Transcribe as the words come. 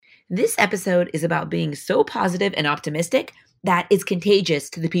This episode is about being so positive and optimistic that it's contagious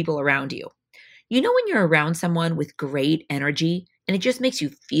to the people around you. You know, when you're around someone with great energy and it just makes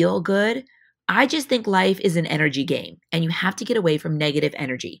you feel good? I just think life is an energy game and you have to get away from negative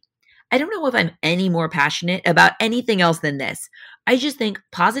energy. I don't know if I'm any more passionate about anything else than this. I just think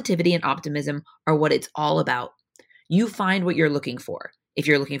positivity and optimism are what it's all about. You find what you're looking for. If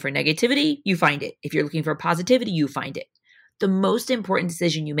you're looking for negativity, you find it. If you're looking for positivity, you find it. The most important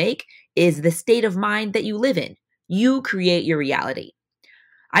decision you make is the state of mind that you live in. You create your reality.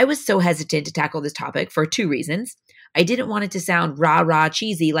 I was so hesitant to tackle this topic for two reasons. I didn't want it to sound rah-rah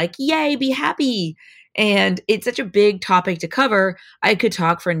cheesy, like, yay, be happy. And it's such a big topic to cover, I could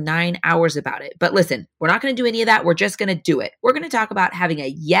talk for 9 hours about it. But listen, we're not going to do any of that. We're just going to do it. We're going to talk about having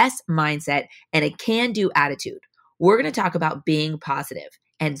a yes mindset and a can-do attitude. We're going to talk about being positive,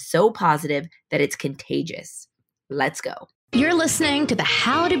 and so positive that it's contagious. Let's go. You're listening to the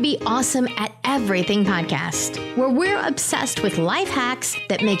How to Be Awesome at Everything podcast, where we're obsessed with life hacks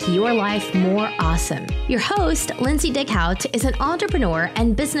that make your life more awesome. Your host, Lindsay Dickhout, is an entrepreneur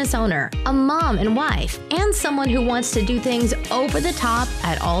and business owner, a mom and wife, and someone who wants to do things over the top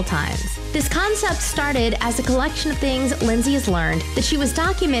at all times. This concept started as a collection of things Lindsay has learned that she was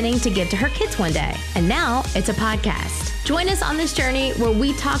documenting to give to her kids one day, and now it's a podcast. Join us on this journey where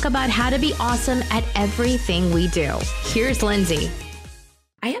we talk about how to be awesome at everything we do. Here's Lindsay.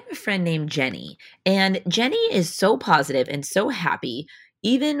 I have a friend named Jenny, and Jenny is so positive and so happy.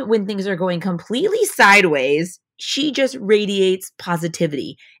 Even when things are going completely sideways, she just radiates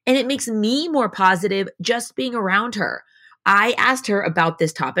positivity, and it makes me more positive just being around her. I asked her about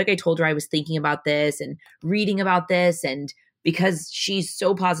this topic. I told her I was thinking about this and reading about this, and because she's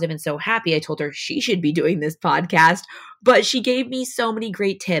so positive and so happy, I told her she should be doing this podcast, but she gave me so many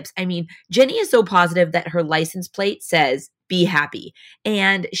great tips. I mean, Jenny is so positive that her license plate says, be happy.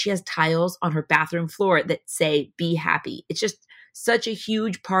 And she has tiles on her bathroom floor that say, be happy. It's just such a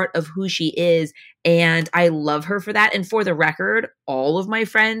huge part of who she is. And I love her for that. And for the record, all of my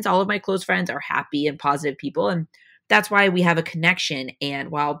friends, all of my close friends are happy and positive people. And that's why we have a connection and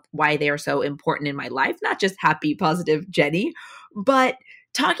why they are so important in my life, not just happy, positive Jenny, but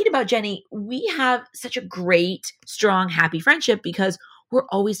talking about Jenny, we have such a great, strong, happy friendship because we're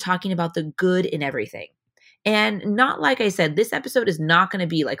always talking about the good in everything. And not like I said, this episode is not going to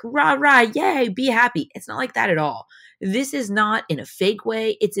be like, rah, rah, yay, be happy. It's not like that at all. This is not in a fake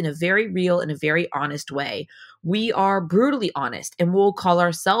way. It's in a very real and a very honest way. We are brutally honest and we'll call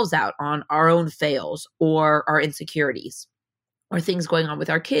ourselves out on our own fails or our insecurities or things going on with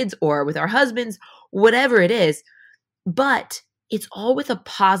our kids or with our husbands, whatever it is. But it's all with a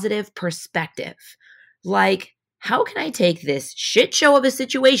positive perspective. Like, how can I take this shit show of a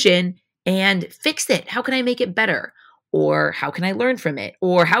situation and fix it? How can I make it better? Or how can I learn from it?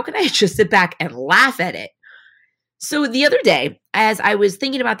 Or how can I just sit back and laugh at it? So the other day, as I was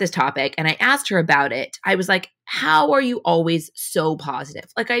thinking about this topic and I asked her about it, I was like, how are you always so positive?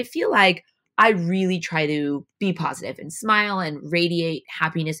 Like, I feel like I really try to be positive and smile and radiate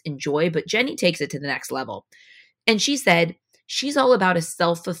happiness and joy, but Jenny takes it to the next level. And she said, she's all about a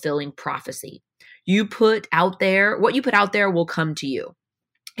self-fulfilling prophecy. You put out there, what you put out there will come to you.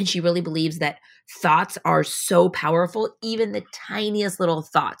 And she really believes that thoughts are so powerful, even the tiniest little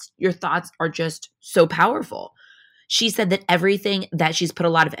thoughts. Your thoughts are just so powerful. She said that everything that she's put a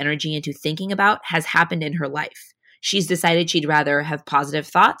lot of energy into thinking about has happened in her life. She's decided she'd rather have positive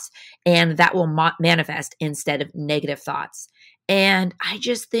thoughts, and that will manifest instead of negative thoughts. And I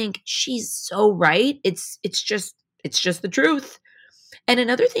just think she's so right. It's just the truth. And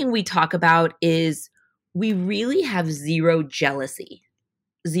another thing we talk about is we really have zero jealousy.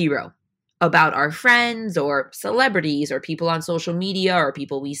 Zero. About our friends or celebrities or people on social media or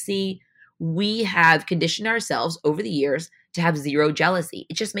people we see. We have conditioned ourselves over the years to have zero jealousy.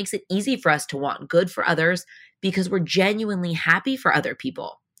 It just makes it easy for us to want good for others because we're genuinely happy for other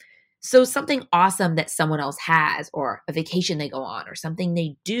people. So something awesome that someone else has, or a vacation they go on, or something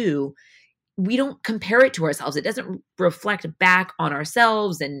they do, we don't compare it to ourselves. It doesn't reflect back on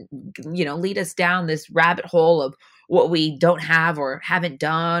ourselves and, lead us down this rabbit hole of what we don't have or haven't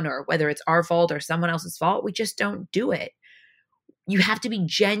done, or whether it's our fault or someone else's fault. We just don't do it. You have to be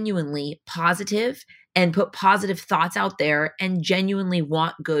genuinely positive and put positive thoughts out there and genuinely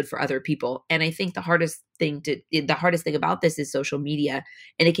want good for other people. And I think the hardest thing about this is social media,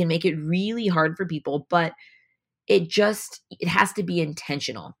 and it can make it really hard for people, but it has to be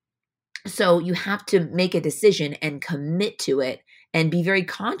intentional. So you have to make a decision and commit to it and be very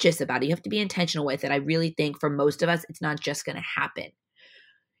conscious about it. You have to be intentional with it. I really think for most of us, it's not just going to happen.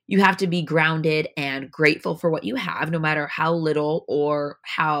 You have to be grounded and grateful for what you have, no matter how little or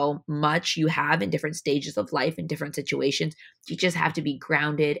how much you have in different stages of life, in different situations. You just have to be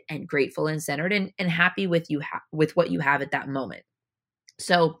grounded and grateful and centered and happy with with what you have at that moment.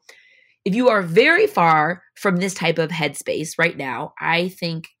 So if you are very far from this type of headspace right now, I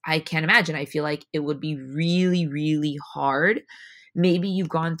think I can't imagine. I feel like it would be really, really hard. Maybe you've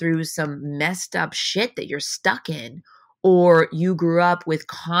gone through some messed up shit that you're stuck in, or you grew up with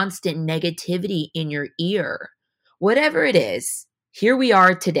constant negativity in your ear. Whatever it is, here we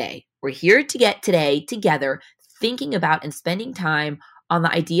are today. We're here to get today together, thinking about and spending time on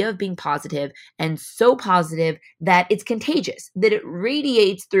the idea of being positive, and so positive that it's contagious, that it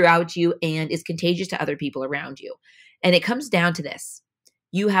radiates throughout you and is contagious to other people around you. And it comes down to this.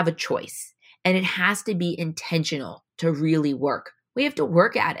 You have a choice, and it has to be intentional to really work. We have to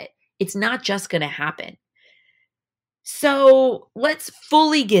work at it. It's not just going to happen. So let's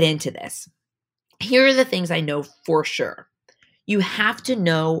fully get into this. Here are the things I know for sure. You have to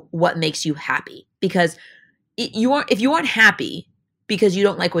know what makes you happy, because if you aren't happy because you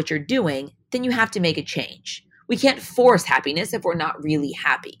don't like what you're doing, then you have to make a change. We can't force happiness if we're not really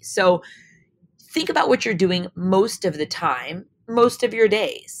happy. So think about what you're doing most of the time, most of your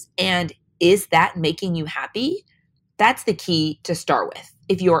days. And is that making you happy? That's the key to start with.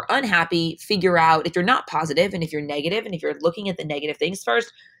 If you're unhappy, figure out if you're not positive and if you're negative and if you're looking at the negative things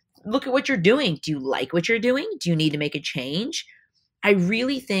first, look at what you're doing. Do you like what you're doing? Do you need to make a change? I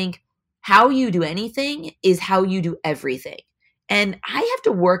really think how you do anything is how you do everything. And I have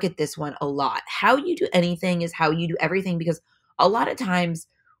to work at this one a lot. How you do anything is how you do everything, because a lot of times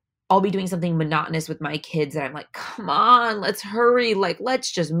I'll be doing something monotonous with my kids and I'm like, come on, let's hurry. Like,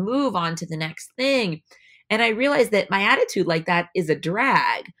 let's just move on to the next thing. And I realize that my attitude like that is a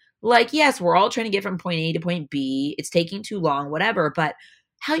drag. Like, yes, we're all trying to get from point A to point B. It's taking too long, whatever. But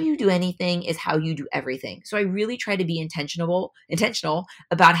how you do anything is how you do everything. So I really try to be intentional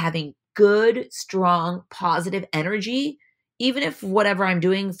about having good, strong, positive energy, even if whatever I'm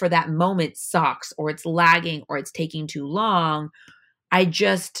doing for that moment sucks or it's lagging or it's taking too long. I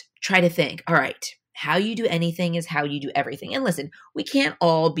just try to think, all right, how you do anything is how you do everything. And listen, we can't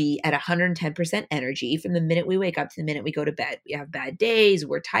all be at 110% energy from the minute we wake up to the minute we go to bed. We have bad days,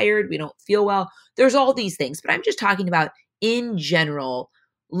 we're tired, we don't feel well. There's all these things, but I'm just talking about in general,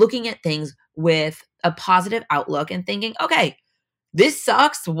 looking at things with a positive outlook and thinking, okay, this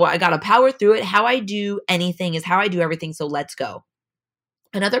sucks. Well, I got to power through it. How I do anything is how I do everything. So let's go.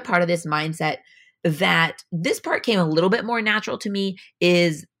 Another part of this mindset that this part came a little bit more natural to me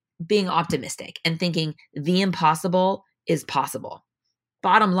is being optimistic and thinking the impossible is possible.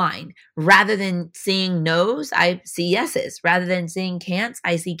 Bottom line, rather than seeing no's, I see yeses. Rather than seeing can'ts,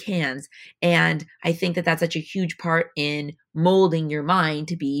 I see cans. And I think that that's such a huge part in molding your mind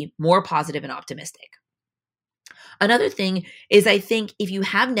to be more positive and optimistic. Another thing is, I think if you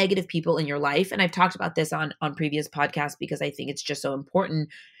have negative people in your life, and I've talked about this on previous podcasts because I think it's just so important.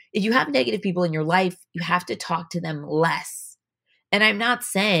 If you have negative people in your life, you have to talk to them less. And I'm not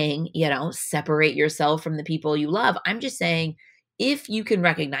saying, separate yourself from the people you love. I'm just saying, if you can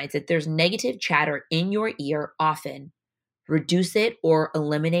recognize that there's negative chatter in your ear often, reduce it or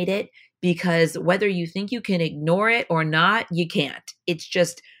eliminate it, because whether you think you can ignore it or not, you can't.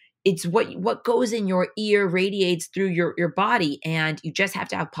 It's what goes in your ear radiates through your body, and you just have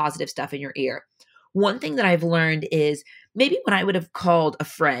to have positive stuff in your ear. One thing that I've learned is maybe when I would have called a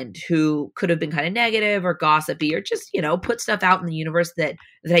friend who could have been kind of negative or gossipy or just, put stuff out in the universe that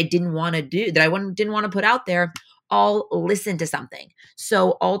I didn't want to do, that I didn't want to put out there, I'll listen to something.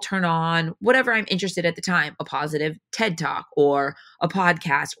 So I'll turn on whatever I'm interested at the time, a positive TED Talk or a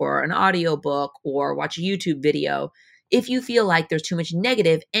podcast or an audiobook or watch a YouTube video. If you feel like there's too much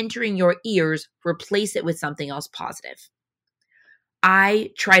negative entering your ears, replace it with something else positive. I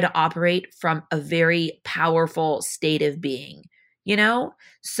try to operate from a very powerful state of being,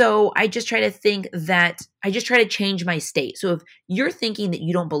 So I just try to change my state. So if you're thinking that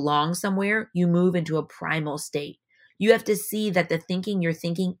you don't belong somewhere, you move into a primal state. You have to see that the thinking you're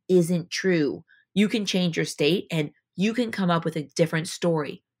thinking isn't true. You can change your state and you can come up with a different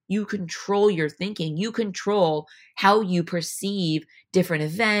story. You control your thinking. You control how you perceive different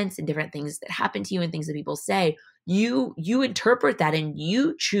events and different things that happen to you and things that people say. You interpret that and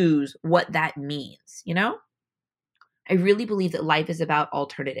you choose what that means, I really believe that life is about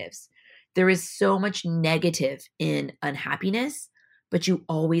alternatives. There is so much negative in unhappiness, but you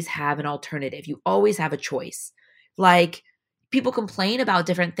always have an alternative. You always have a choice. Like, people complain about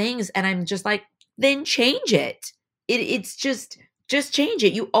different things and I'm just like, then change it. It's just Just change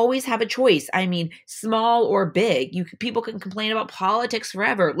it. You always have a choice. I mean, small or big. People can complain about politics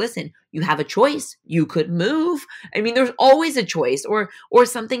forever. Listen, you have a choice. You could move. I mean, there's always a choice, or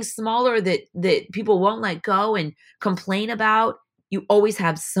something smaller that people won't let go and complain about. You always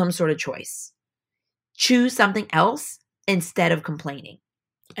have some sort of choice. Choose something else instead of complaining.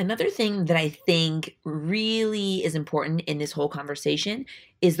 Another thing that I think really is important in this whole conversation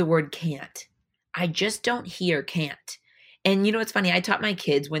is the word can't. I just don't hear can't. And you know, it's funny. I taught my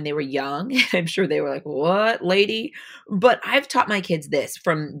kids when they were young. I'm sure they were like, "What, lady?" But I've taught my kids this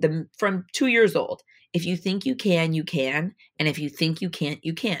from 2 years old. If you think you can, you can. And if you think you can't,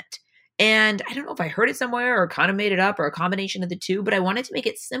 you can't. And I don't know if I heard it somewhere or kind of made it up or a combination of the two, but I wanted to make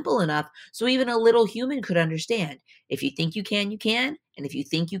it simple enough so even a little human could understand. If you think you can, you can. And if you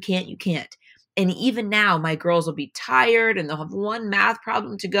think you can't, you can't. And even now, my girls will be tired and they'll have one math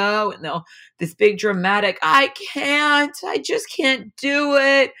problem to go and they'll this big dramatic, I just can't do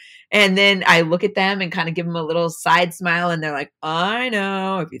it. And then I look at them and kind of give them a little side smile and they're like, I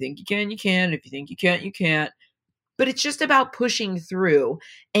know, if you think you can, you can. If you think you can't, you can't. But it's just about pushing through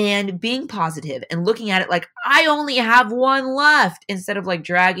and being positive and looking at it like, I only have one left, instead of like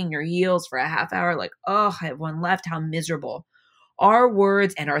dragging your heels for a half hour, like, oh, I have one left. How miserable. Our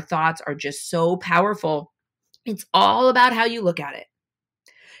words and our thoughts are just so powerful. It's all about how you look at it.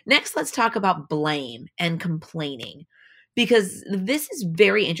 Next, let's talk about blame and complaining, because this is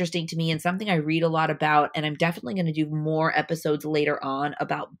very interesting to me and something I read a lot about. And I'm definitely going to do more episodes later on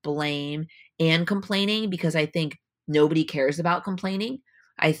about blame and complaining, because I think nobody cares about complaining.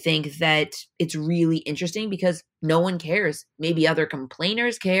 I think that it's really interesting because no one cares. Maybe other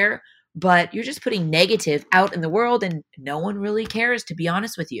complainers care, but you're just putting negative out in the world and no one really cares, to be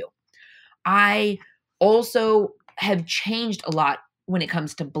honest with you. I also have changed a lot when it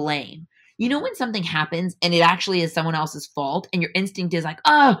comes to blame. You know, when something happens and it actually is someone else's fault and your instinct is like,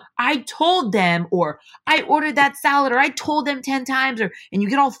 oh, I told them, or I ordered that salad, or I told them 10 times, and you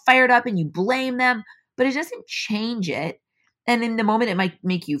get all fired up and you blame them, but it doesn't change it. And in the moment, it might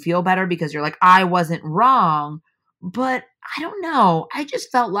make you feel better because you're like, I wasn't wrong. But I don't know. I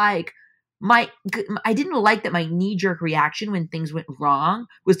just felt like I didn't like that my knee-jerk reaction when things went wrong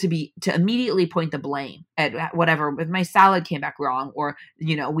was to immediately point the blame at whatever. If my salad came back wrong, or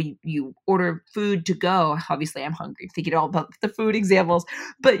you order food to go. Obviously, I'm hungry. Thinking all about the food examples,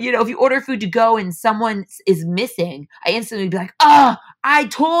 but if you order food to go and someone is missing, I instantly be like, "Oh, I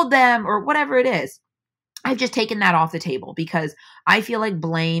told them," or whatever it is. I've just taken that off the table because I feel like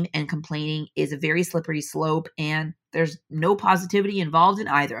blame and complaining is a very slippery slope, and there's no positivity involved in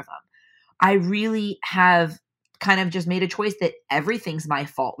either of them. I really have kind of just made a choice that everything's my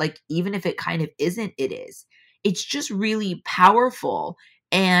fault. Like, even if it kind of isn't, it is. It's just really powerful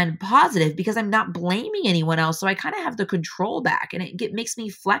and positive because I'm not blaming anyone else. So I kind of have the control back, and it makes me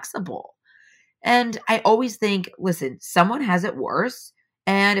flexible. And I always think, listen, someone has it worse.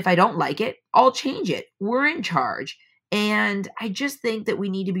 And if I don't like it, I'll change it. We're in charge. And I just think that we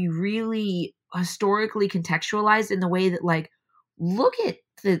need to be really historically contextualized in the way that, like, look at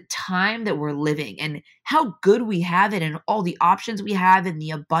the time that we're living and how good we have it and all the options we have and the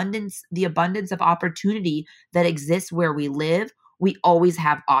abundance of opportunity that exists where we live. We always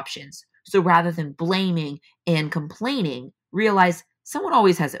have options. So rather than blaming and complaining, realize someone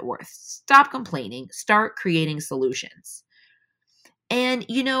always has it worse. Stop complaining, start creating solutions. And,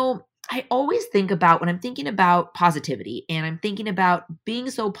 I always think about, when I'm thinking about positivity and I'm thinking about being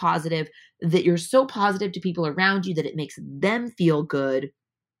so positive that you're so positive to people around you that it makes them feel good,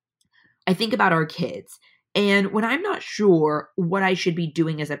 I think about our kids. And when I'm not sure what I should be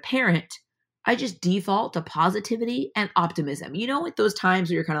doing as a parent, I just default to positivity and optimism. At those times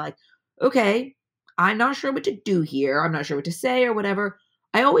where you're kind of like, okay, I'm not sure what to do here. I'm not sure what to say or whatever.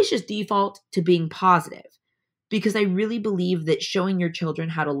 I always just default to being positive, because I really believe that showing your children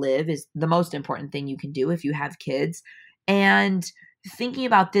how to live is the most important thing you can do if you have kids. And thinking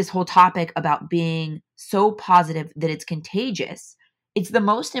about this whole topic about being so positive that it's contagious, it's the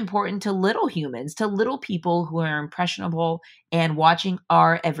most important to little humans, to little people who are impressionable and watching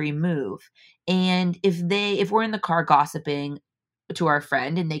our every move. And if we're in the car gossiping to our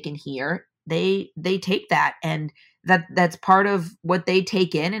friend and they can hear, they take that, and that's part of what they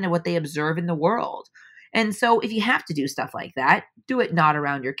take in and what they observe in the world. And so if you have to do stuff like that, do it not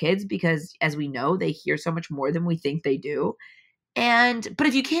around your kids, because as we know, they hear so much more than we think they do. But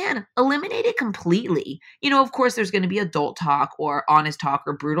if you can, eliminate it completely. Of course, there's going to be adult talk or honest talk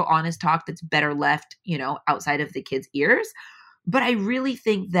or brutal honest talk that's better left, outside of the kids' ears. But I really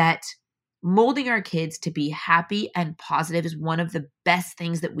think that molding our kids to be happy and positive is one of the best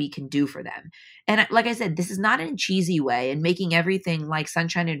things that we can do for them. And like I said, this is not in a cheesy way and making everything like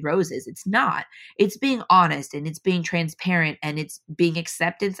sunshine and roses. It's not. It's being honest and it's being transparent and it's being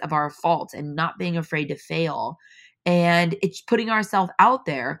acceptance of our faults and not being afraid to fail. And it's putting ourselves out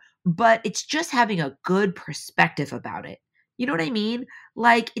there, but it's just having a good perspective about it. You know what I mean?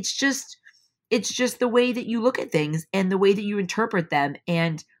 Like it's just the way that you look at things and the way that you interpret them.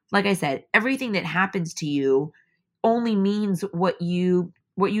 And like I said, everything that happens to you only means what you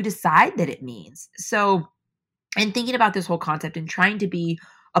decide that it means. So, and thinking about this whole concept and trying to be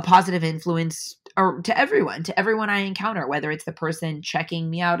a positive influence or to everyone I encounter, whether it's the person checking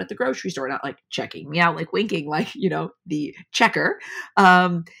me out at the grocery store, not like checking me out, like winking, like, the checker,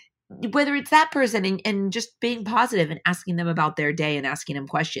 whether it's that person and just being positive and asking them about their day and asking them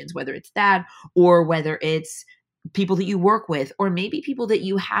questions, whether it's that or whether it's people that you work with, or maybe people that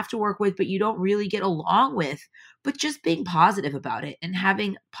you have to work with, but you don't really get along with, but just being positive about it and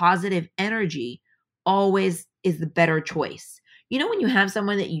having positive energy always is the better choice. When you have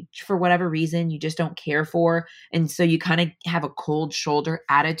someone that you, for whatever reason, you just don't care for, and so you kind of have a cold shoulder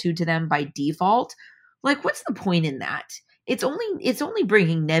attitude to them by default, like what's the point in that? It's only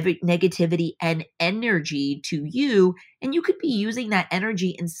bringing negativity and energy to you, and you could be using that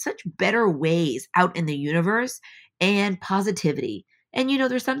energy in such better ways out in the universe and positivity. And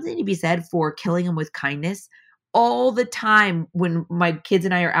there's something to be said for killing them with kindness. All the time when my kids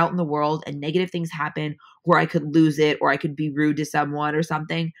and I are out in the world and negative things happen where I could lose it or I could be rude to someone or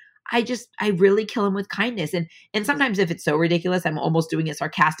something, I really kill them with kindness. And sometimes if it's so ridiculous, I'm almost doing it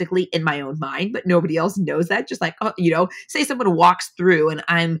sarcastically in my own mind, but nobody else knows that. Just like, say someone walks through and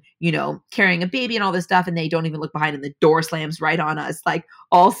I'm, carrying a baby and all this stuff and they don't even look behind and the door slams right on us. Like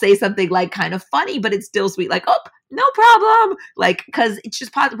I'll say something like kind of funny, but it's still sweet. Like, oh, no problem. Like, cause it's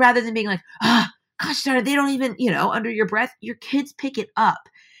just positive rather than being like, gosh darn it, they don't even, under your breath, your kids pick it up.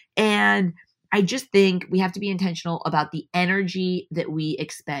 And I just think we have to be intentional about the energy that we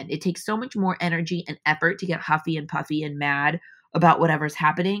expend. It takes so much more energy and effort to get huffy and puffy and mad about whatever's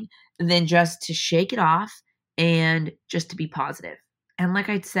happening than just to shake it off and just to be positive. And like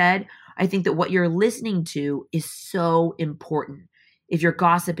I said, I think that what you're listening to is so important. If you're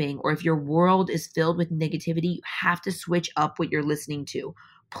gossiping or if your world is filled with negativity, you have to switch up what you're listening to.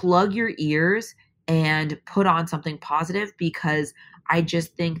 Plug your ears and put on something positive, because I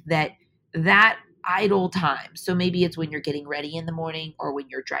just think that idle time. So maybe it's when you're getting ready in the morning or when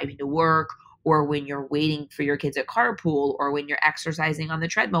you're driving to work or when you're waiting for your kids at carpool or when you're exercising on the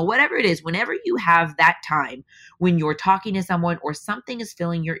treadmill, whatever it is, whenever you have that time when you're talking to someone or something is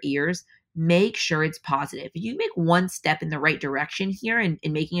filling your ears, make sure it's positive. If you make one step in the right direction here in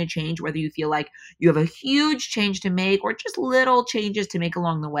making a change, whether you feel like you have a huge change to make or just little changes to make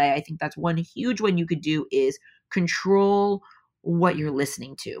along the way, I think that's one huge one you could do is control what you're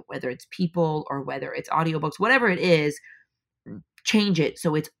listening to, whether it's people or whether it's audiobooks, whatever it is, change it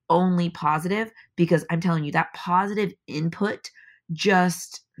so it's only positive, because I'm telling you that positive input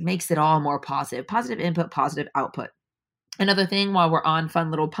just makes it all more positive. Positive input, positive output. Another thing while we're on fun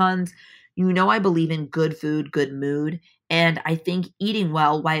little puns, I believe in good food, good mood. And I think eating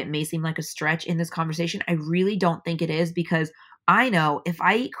well, while it may seem like a stretch in this conversation, I really don't think it is, because I know if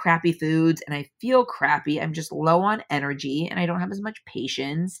I eat crappy foods and I feel crappy, I'm just low on energy and I don't have as much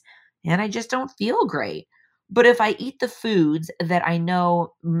patience and I just don't feel great. But if I eat the foods that I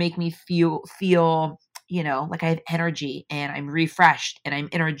know make me feel, like I have energy and I'm refreshed and I'm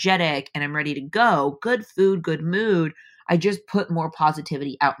energetic and I'm ready to go, good food, good mood, I just put more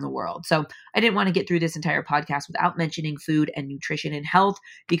positivity out in the world. So I didn't want to get through this entire podcast without mentioning food and nutrition and health,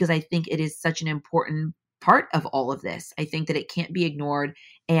 because I think it is such an important part of all of this. I think that it can't be ignored.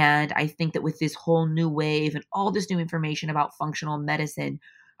 And I think that with this whole new wave and all this new information about functional medicine,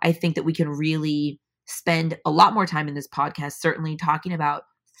 I think that we can really spend a lot more time in this podcast, certainly talking about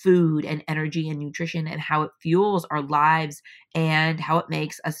food and energy and nutrition and how it fuels our lives and how it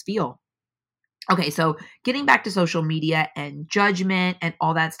makes us feel. Okay, so getting back to social media and judgment and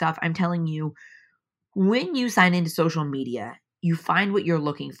all that stuff, I'm telling you, when you sign into social media, you find what you're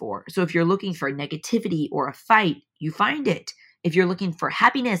looking for. So if you're looking for negativity or a fight, you find it. If you're looking for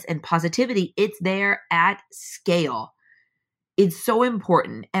happiness and positivity, it's there at scale. It's so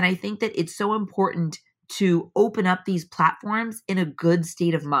important. And I think that it's so important to open up these platforms in a good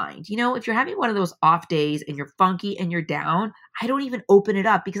state of mind. If you're having one of those off days and you're funky and you're down, I don't even open it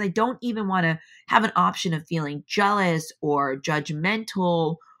up, because I don't even want to have an option of feeling jealous or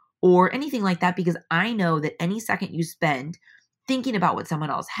judgmental or anything like that, because I know that any second you spend thinking about what someone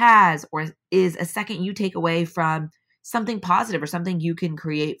else has or is a second you take away from something positive or something you can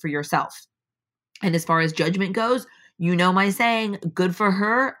create for yourself. And as far as judgment goes, you know my saying, good for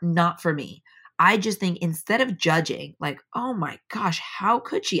her, not for me. I just think instead of judging, like, oh my gosh, how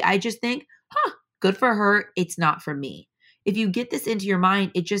could she? I just think, good for her, it's not for me. If you get this into your mind,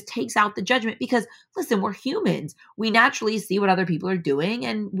 it just takes out the judgment because, listen, we're humans. We naturally see what other people are doing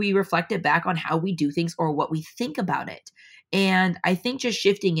and we reflect it back on how we do things or what we think about it. And I think just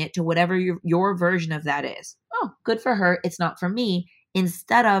shifting it to whatever your version of that is. Oh, good for her, it's not for me,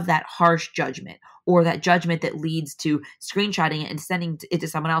 instead of that harsh judgment or that judgment that leads to screenshotting it and sending it to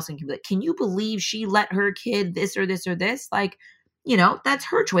someone else and can be like, can you believe she let her kid this or this or this? Like, that's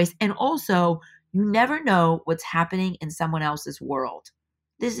her choice. And also, you never know what's happening in someone else's world.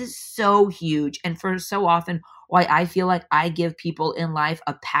 This is so huge. And for so often, why I feel like I give people in life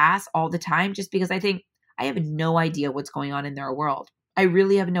a pass all the time, just because I think I have no idea what's going on in their world. I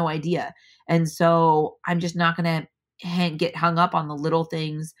really have no idea. And so I'm just not going to get hung up on the little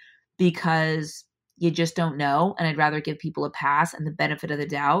things because you just don't know. And I'd rather give people a pass and the benefit of the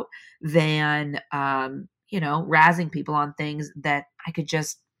doubt than, razzing people on things that I could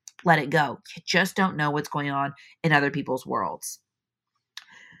just let it go. You just don't know what's going on in other people's worlds.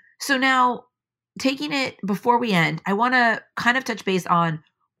 So now, taking it before we end, I want to kind of touch base on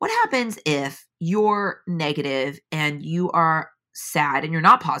what happens if you're negative and you are sad and you're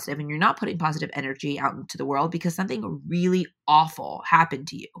not positive and you're not putting positive energy out into the world because something really awful happened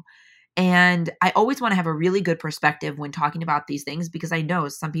to you. And I always want to have a really good perspective when talking about these things because I know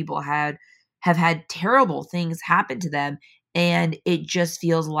some people have had terrible things happen to them. And it just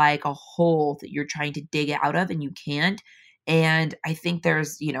feels like a hole that you're trying to dig out of and you can't. And I think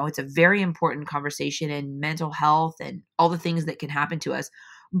there's, it's a very important conversation in mental health and all the things that can happen to us.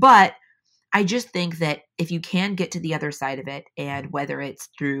 But I just think that if you can get to the other side of it, and whether it's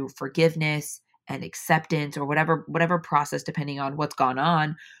through forgiveness and acceptance or whatever process, depending on what's gone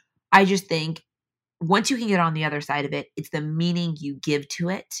on, I just think once you can get on the other side of it, it's the meaning you give to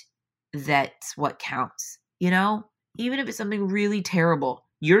it that's what counts, Even if it's something really terrible,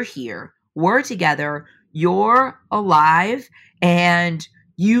 you're here, we're together, you're alive, and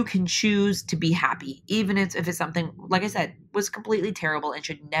you can choose to be happy, even if it's something, like I said, was completely terrible and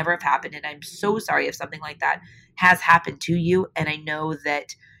should never have happened. And I'm so sorry if something like that has happened to you. And I know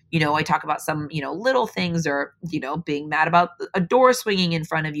that, I talk about some, little things or, being mad about a door swinging in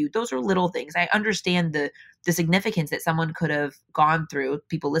front of you. Those are little things. I understand the significance that someone could have gone through,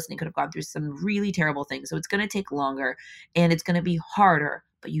 people listening could have gone through some really terrible things. So it's going to take longer and it's going to be harder,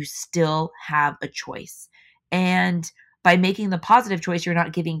 but you still have a choice. And by making the positive choice, you're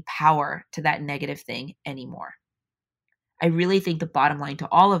not giving power to that negative thing anymore. I really think the bottom line to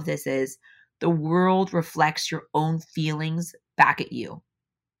all of this is the world reflects your own feelings back at you.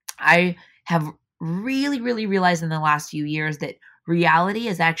 I have really, really realized in the last few years that reality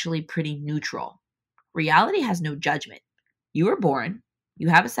is actually pretty neutral. Reality has no judgment. You were born, you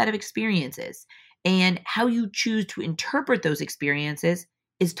have a set of experiences, and how you choose to interpret those experiences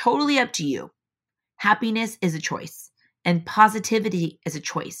is totally up to you. Happiness is a choice, and positivity is a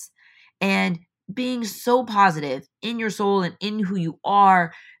choice. And being so positive in your soul and in who you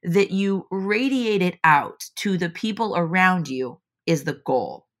are that you radiate it out to the people around you is the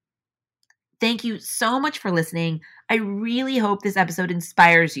goal. Thank you so much for listening. I really hope this episode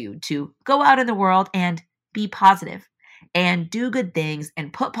inspires you to go out in the world and be positive and do good things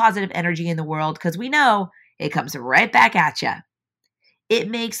and put positive energy in the world because we know it comes right back at you. It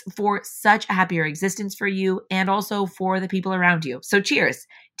makes for such a happier existence for you and also for the people around you. So cheers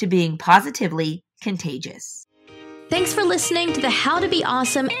to being positively contagious. Thanks for listening to the How to Be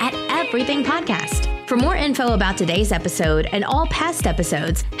Awesome at Everything podcast. For more info about today's episode and all past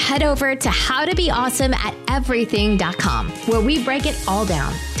episodes, head over to howtobeawesomeateverything.com, where we break it all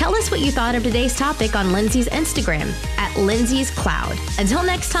down. Tell us what you thought of today's topic on Lindsay's Instagram at Lindsay's Cloud. Until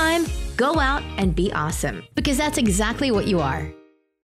next time, go out and be awesome, because that's exactly what you are.